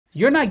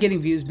You're not getting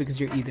views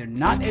because you're either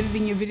not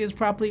editing your videos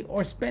properly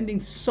or spending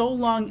so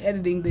long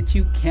editing that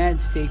you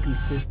can't stay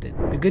consistent.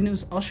 The good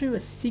news, I'll show you a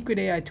secret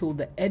AI tool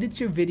that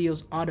edits your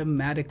videos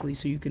automatically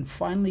so you can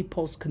finally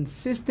post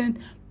consistent,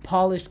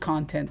 polished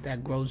content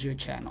that grows your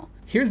channel.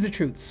 Here's the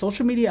truth,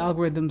 social media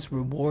algorithms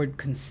reward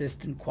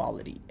consistent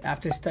quality.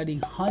 After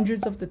studying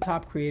hundreds of the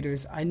top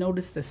creators, I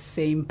noticed the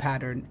same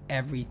pattern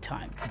every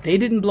time. They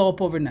didn't blow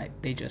up overnight.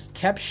 They just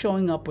kept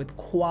showing up with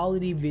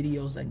quality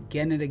videos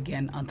again and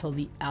again until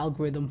the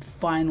algorithm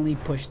finally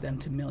pushed them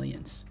to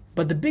millions.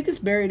 But the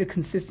biggest barrier to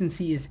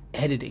consistency is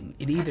editing.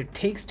 It either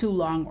takes too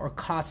long or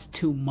costs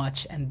too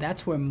much, and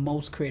that's where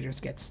most creators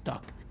get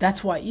stuck.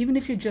 That's why even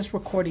if you're just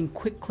recording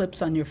quick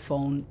clips on your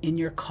phone, in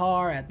your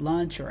car, at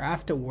lunch, or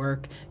after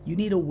work, you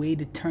need a way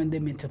to turn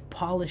them into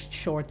polished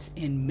shorts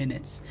in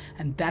minutes.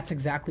 And that's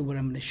exactly what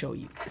I'm going to show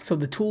you. So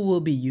the tool we'll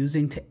be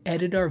using to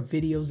edit our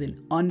videos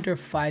in under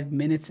 5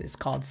 minutes is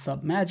called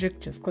Submagic.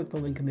 Just click the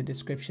link in the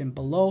description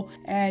below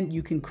and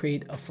you can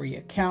create a free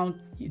account.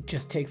 It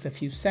just takes a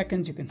few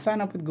seconds. You can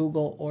sign up with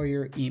Google or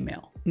your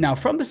email. Now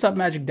from the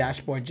Submagic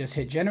dashboard, just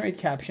hit generate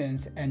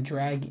captions and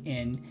drag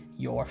in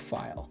your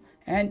file.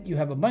 And you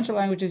have a bunch of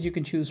languages you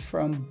can choose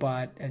from,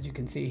 but as you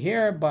can see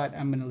here, but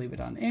I'm gonna leave it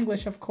on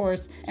English, of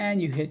course,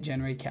 and you hit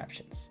generate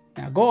captions.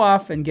 Now go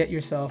off and get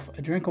yourself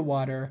a drink of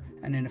water,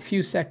 and in a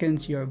few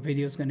seconds, your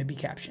video is gonna be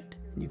captioned.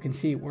 You can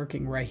see it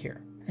working right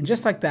here. And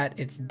just like that,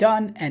 it's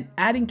done, and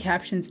adding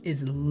captions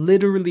is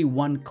literally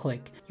one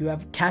click. You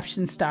have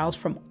caption styles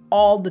from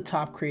all the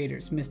top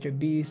creators, Mr.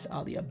 Beast,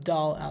 Ali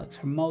Abdaal, Alex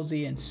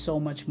Hormozi, and so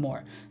much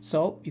more.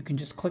 So you can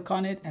just click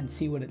on it and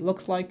see what it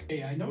looks like.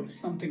 Hey, I noticed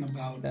something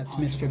about that's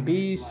Mr.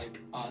 Beast. Like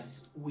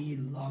us, we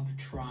love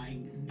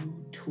trying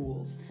new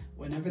tools.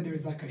 Whenever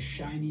there's like a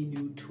shiny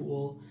new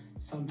tool,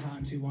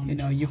 sometimes we want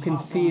to you can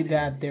see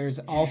that there's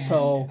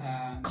also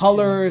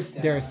colors,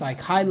 there's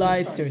like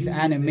highlights, there's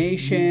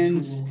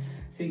animations.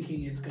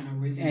 Thinking it's gonna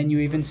really, and you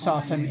even saw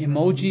some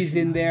emojis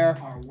in there.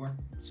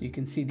 So you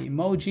can see the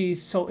emojis.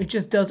 So it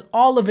just does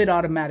all of it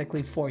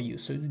automatically for you.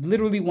 So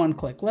literally one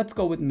click. Let's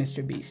go with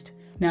Mr. Beast.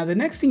 Now the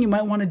next thing you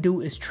might want to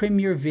do is trim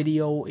your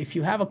video. If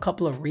you have a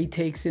couple of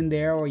retakes in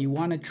there, or you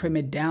want to trim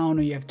it down,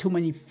 or you have too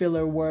many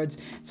filler words.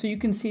 So you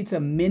can see it's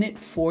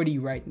 1:40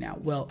 right now.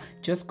 Well,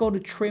 just go to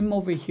trim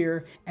over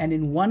here, and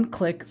in one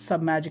click,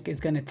 Submagic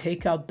is going to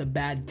take out the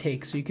bad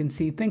takes. So you can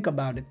see, think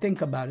about it,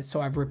 think about it.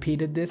 So I've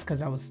repeated this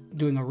because I was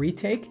doing a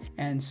retake.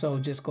 And so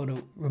just go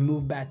to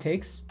remove bad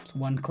takes. It's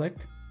one click.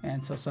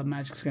 And so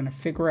Submagic is going to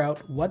figure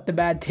out what the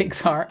bad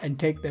takes are and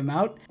take them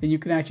out. Then you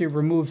can actually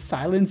remove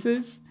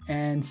silences.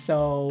 And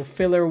so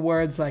filler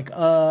words like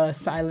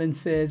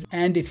silences.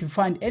 And if you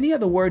find any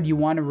other word you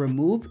want to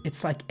remove,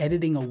 it's like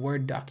editing a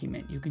Word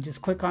document. You can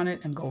just click on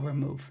it and go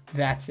remove.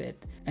 That's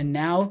it. And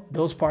now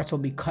those parts will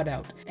be cut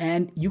out.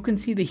 And you can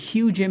see the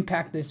huge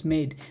impact this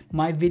made.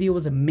 My video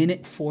was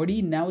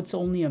 1:40. Now it's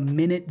only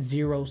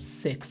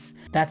 1:06.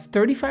 That's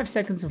 35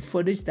 seconds of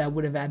footage that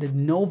would have added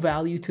no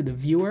value to the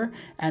viewer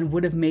and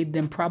would have made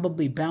them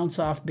probably bounce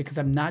off because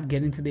I'm not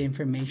getting to the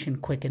information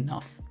quick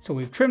enough. So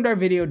we've trimmed our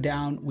video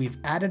down, we've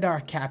added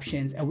our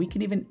captions, and we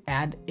can even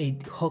add a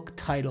hook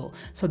title.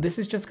 So this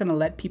is just gonna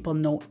let people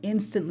know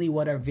instantly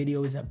what our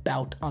video is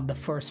about on the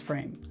first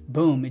frame.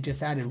 Boom, it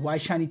just added why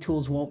shiny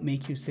tools won't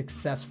make you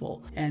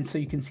successful. And so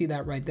you can see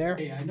that right there.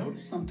 Hey, I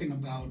noticed something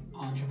about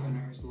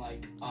entrepreneurs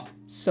like us.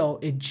 So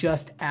it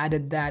just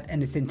added that,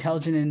 and it's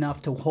intelligent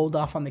enough to hold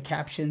off on the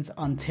captions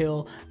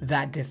until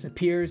that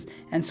disappears.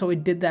 And so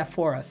it did that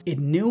for us. It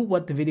knew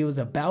what the video was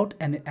about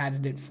and it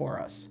added it for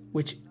us,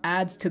 which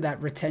adds to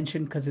that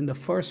retention because in the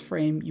first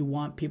frame, you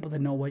want people to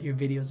know what your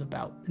video is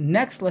about.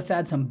 Next, let's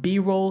add some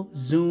B-roll,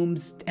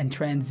 zooms, and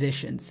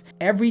transitions.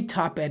 Every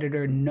top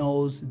editor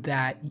knows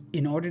that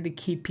in order to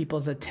keep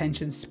people's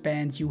attention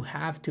spans, you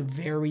have to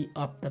vary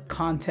up the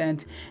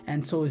content.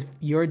 And so if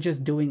you're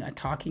just doing a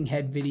talking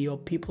head video,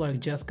 people are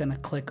just gonna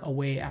click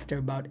away after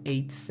about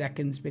 8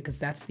 seconds because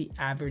that's the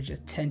average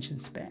attention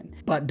span.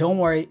 But don't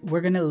worry,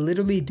 we're gonna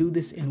literally do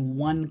this in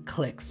one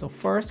click. So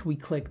first we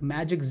click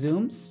Magic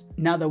Zooms.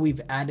 Now that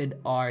we've added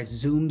our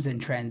zooms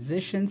and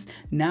transitions,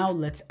 now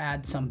let's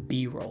add some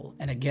B-roll.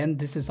 And again,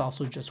 this is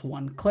also just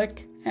one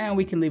click, and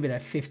we can leave it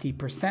at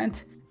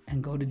 50%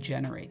 and go to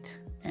generate.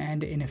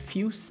 And in a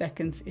few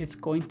seconds, it's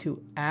going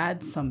to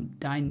add some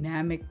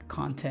dynamic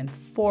content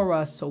for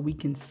us so we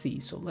can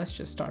see. So let's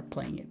just start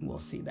playing it and we'll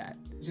see that.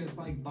 Just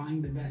like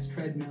buying the best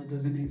treadmill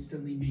doesn't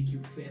instantly make you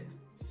fit.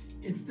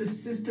 It's the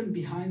system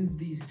behind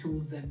these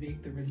tools that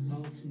make the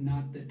results,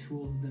 not the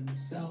tools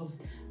themselves.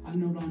 I've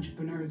known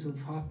entrepreneurs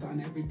who've hopped on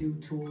every new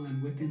tool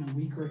and within a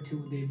week or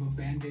two, they've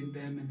abandoned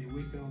them and they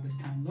wasted all this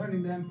time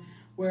learning them.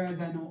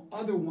 Whereas I know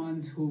other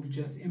ones who've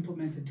just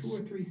implemented 2 or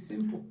 3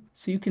 simple.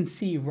 So you can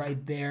see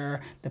right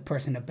there, the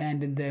person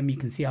abandoned them. You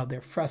can see how they're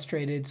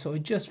frustrated. So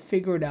it just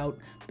figured out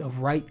the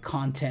right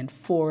content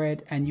for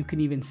it. And you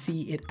can even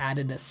see it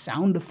added a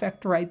sound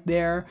effect right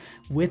there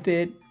with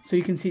it. So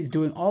you can see it's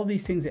doing all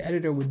these things the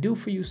editor would do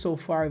for you so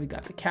far. We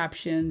got the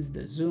captions,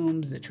 the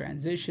zooms, the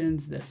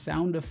transitions, the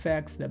sound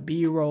effects, the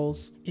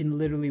B-rolls in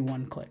literally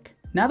one click.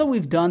 Now that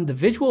we've done the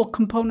visual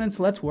components,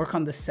 let's work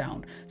on the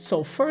sound.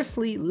 So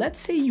firstly, let's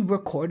say you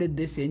recorded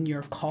this in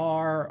your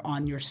car,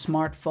 on your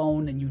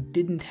smartphone, and you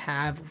didn't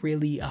have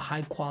really a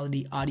high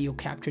quality audio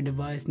capture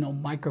device, no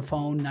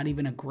microphone, not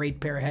even a great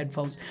pair of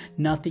headphones,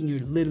 nothing. You're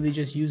literally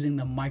just using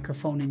the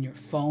microphone in your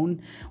phone.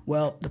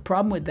 Well, the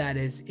problem with that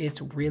is it's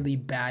really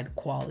bad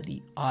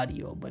quality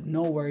audio, but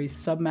no worries.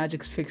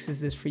 Submagic fixes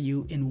this for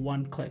you in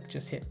one click.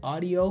 Just hit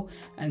audio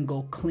and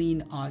go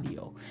clean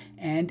audio.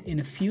 And in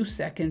a few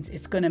seconds,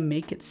 it's gonna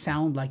make it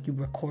sound like you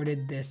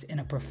recorded this in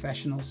a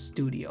professional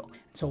studio.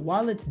 So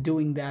while it's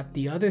doing that,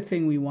 the other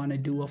thing we wanna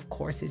do, of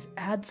course, is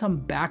add some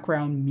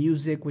background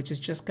music, which is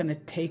just gonna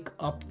take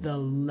up the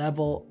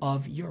level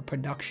of your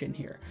production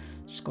here.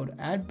 Just go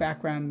to add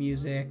background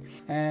music.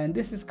 And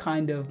this is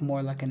kind of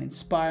more like an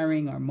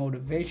inspiring or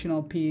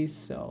motivational piece.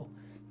 So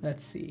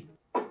let's see.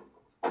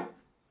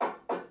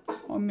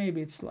 Or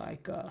maybe it's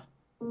like, all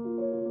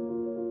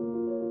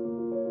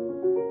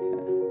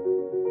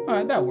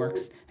right, that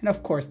works. And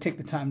of course, take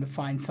the time to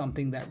find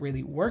something that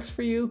really works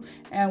for you.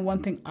 And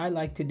one thing I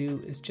like to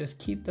do is just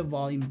keep the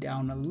volume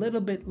down a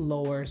little bit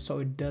lower so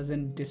it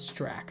doesn't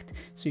distract.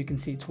 So you can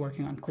see it's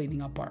working on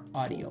cleaning up our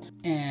audio.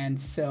 And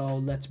so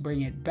let's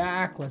bring it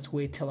back. Let's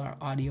wait till our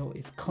audio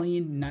is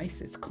cleaned.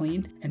 Nice, it's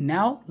cleaned. And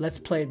now let's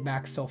play it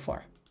back so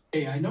far.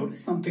 Hey, I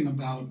noticed something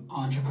about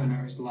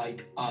entrepreneurs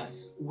like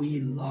us.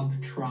 We love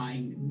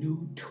trying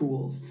new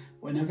tools.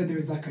 Whenever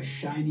there's like a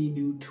shiny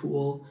new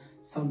tool,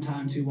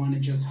 sometimes we want to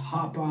just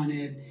hop on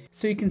it.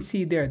 So you can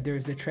see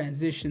there's the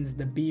transitions,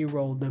 the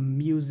B-roll, the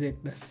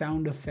music, the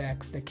sound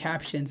effects, the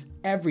captions,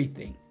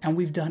 everything. And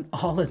we've done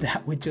all of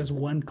that with just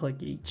one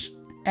click each.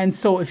 And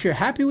so if you're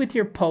happy with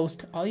your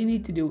post, all you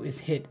need to do is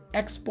hit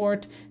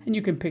export, and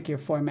you can pick your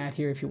format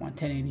here if you want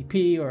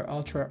 1080p or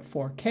Ultra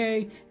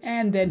 4K,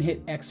 and then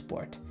hit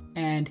export.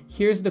 And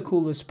here's the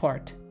coolest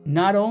part.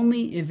 Not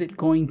only is it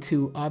going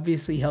to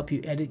obviously help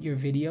you edit your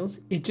videos,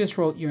 it just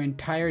wrote your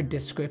entire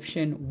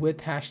description with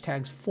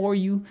hashtags for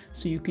you,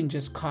 so you can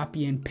just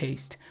copy and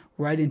paste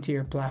right into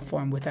your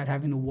platform without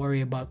having to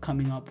worry about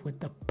coming up with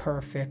the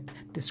perfect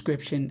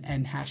description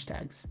and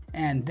hashtags.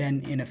 And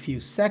then in a few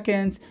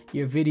seconds,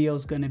 your video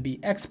is going to be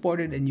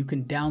exported and you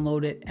can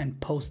download it and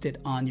post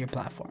it on your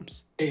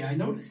platforms. Hey, I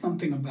noticed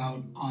something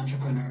about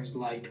entrepreneurs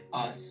like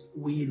us.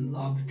 We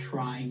love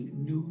trying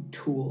new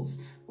tools.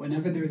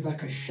 Whenever there's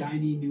like a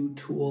shiny new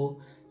tool,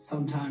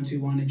 sometimes we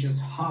want to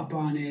just hop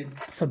on it.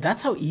 So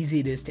that's how easy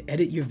it is to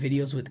edit your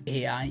videos with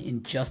AI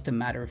in just a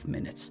matter of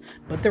minutes.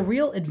 But the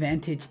real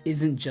advantage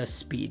isn't just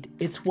speed,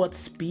 it's what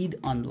speed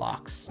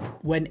unlocks.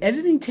 When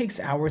editing takes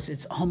hours,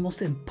 it's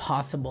almost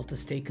impossible to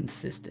stay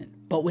consistent.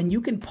 But when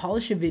you can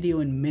polish a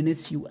video in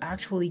minutes, you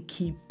actually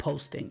keep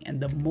posting.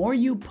 And the more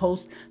you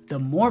post, the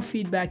more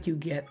feedback you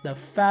get, the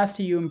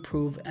faster you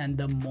improve, and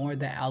the more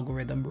the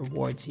algorithm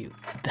rewards you.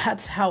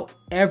 That's how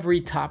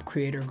every top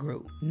creator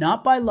grew.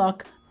 Not by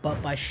luck, but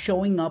by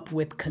showing up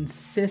with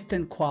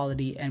consistent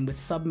quality, and with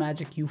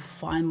Submagic, you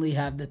finally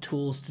have the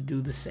tools to do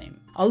the same.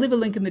 I'll leave a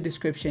link in the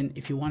description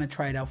if you want to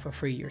try it out for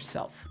free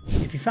yourself.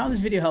 If you found this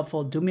video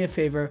helpful, do me a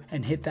favor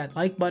and hit that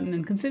like button,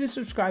 and consider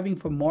subscribing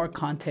for more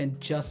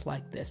content just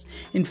like this.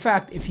 In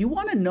fact, if you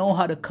want to know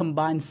how to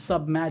combine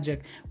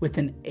Submagic with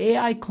an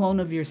AI clone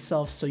of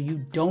yourself so you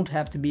don't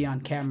have to be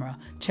on camera,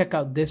 check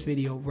out this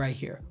video right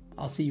here.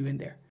 I'll see you in there.